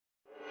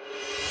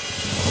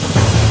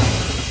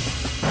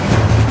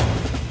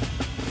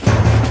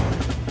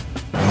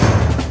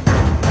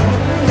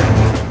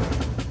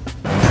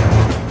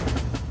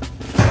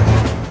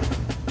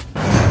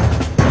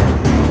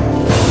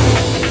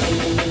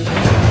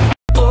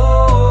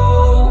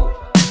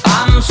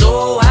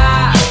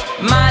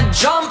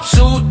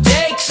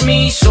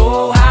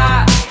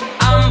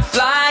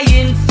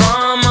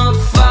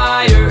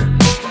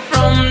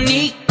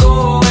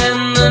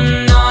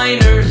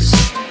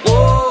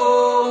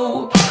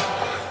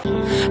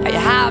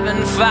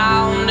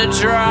found a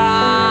drop.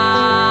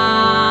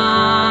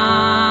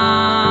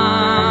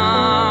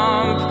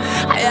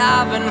 I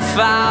haven't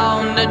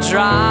found a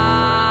drop.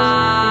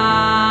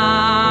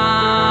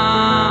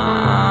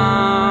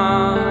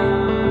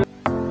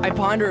 I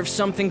ponder of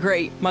something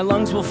great. My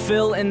lungs will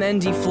fill and then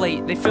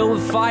deflate. They fill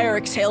with fire,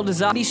 exhale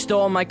desire. He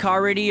stole my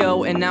car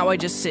radio, and now I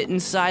just sit in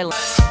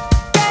silence.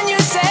 Can you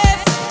save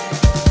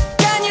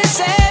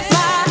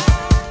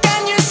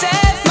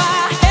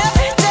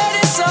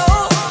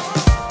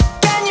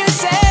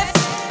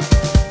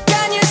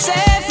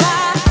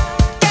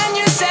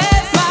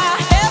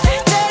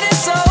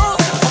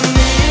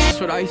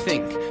I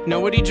think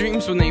nobody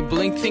dreams when they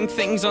blink. Think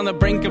things on the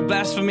brink of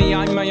blasphemy.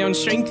 I'm my own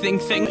strength.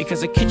 Think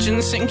because a kitchen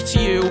sink to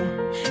you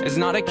is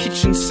not a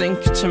kitchen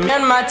sink to me.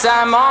 And my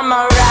time on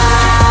my ride,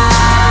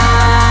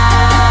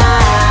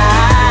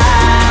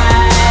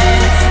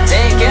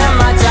 taking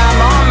my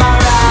time on my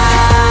ride.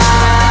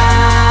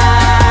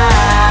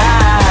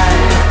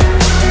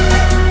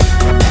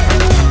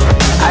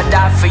 I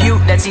die for you,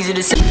 that's easy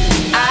to say.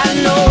 I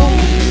know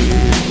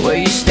where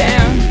you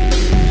stand,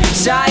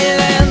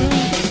 silent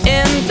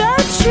in the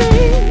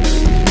tree,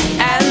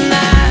 and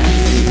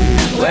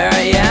that's where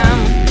I am,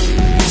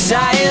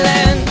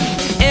 silent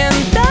in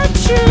the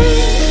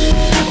tree.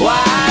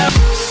 Why?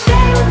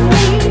 Stay with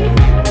me,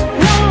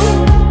 no,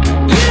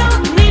 you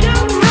don't need to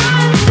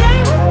run. Stay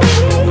with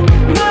me,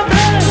 my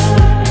brother,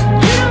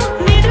 you don't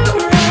need to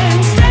run.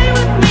 Stay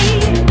with me,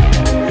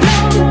 no,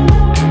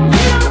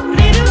 you don't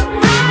need to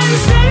run.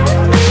 Stay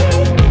with me,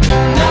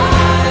 and I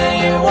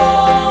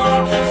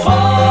won't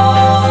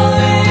fall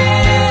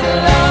in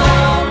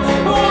love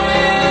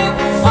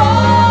with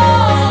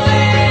falling.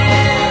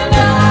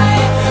 I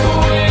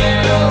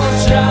will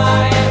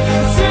try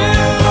to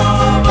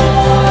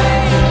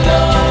avoid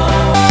love.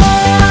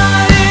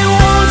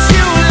 Won't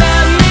you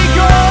let me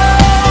go?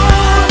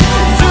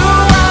 Do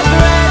I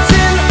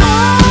threaten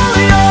all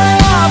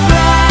your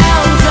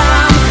plans?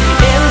 I'm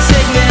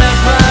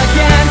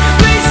insignificant.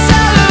 Please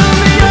tell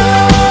me you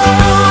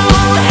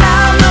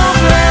have no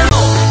friends.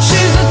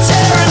 She's a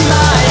tear in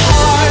my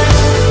heart.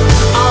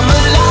 I'm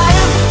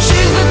alive.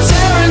 She's the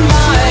tear in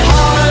my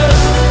heart.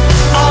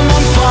 I'm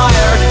on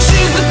fire.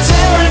 She's the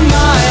tear in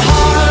my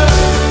heart.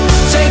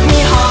 Take me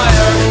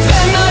higher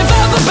than I've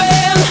ever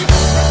been.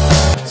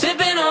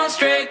 Sipping on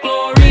straight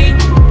glory.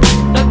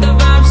 Let the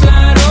vibe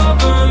slide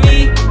over me.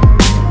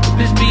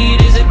 This beat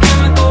is a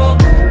chemical.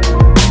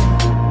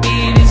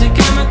 Beat is a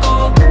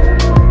chemical.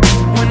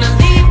 When I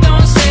leave,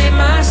 don't save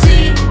my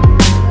seat.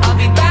 I'll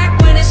be back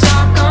when it's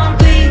all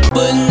complete.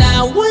 But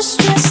now we're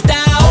stressed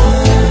out.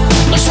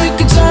 Wish we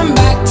could turn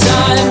back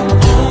time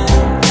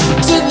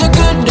to the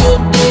good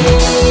old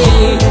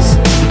days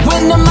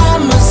when the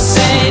mama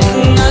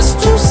sang us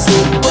to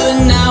sleep. But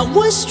now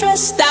we're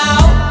stressed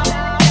out.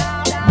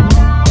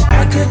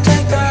 I could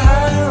take the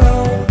high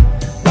road,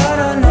 but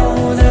I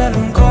know that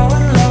I'm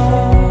going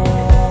low.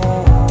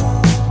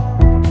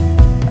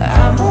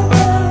 I'm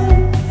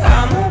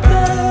a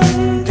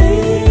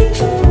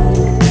bandito.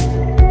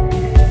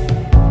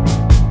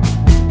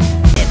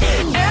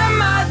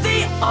 Am I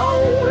the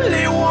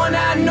only one I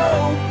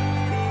know,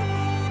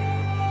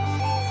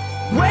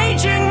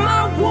 waging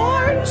my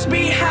wars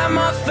behind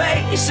my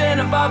face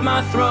and above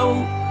my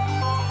throat?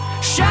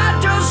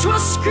 Shadows will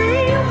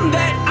scream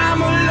that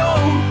I'm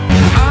alone.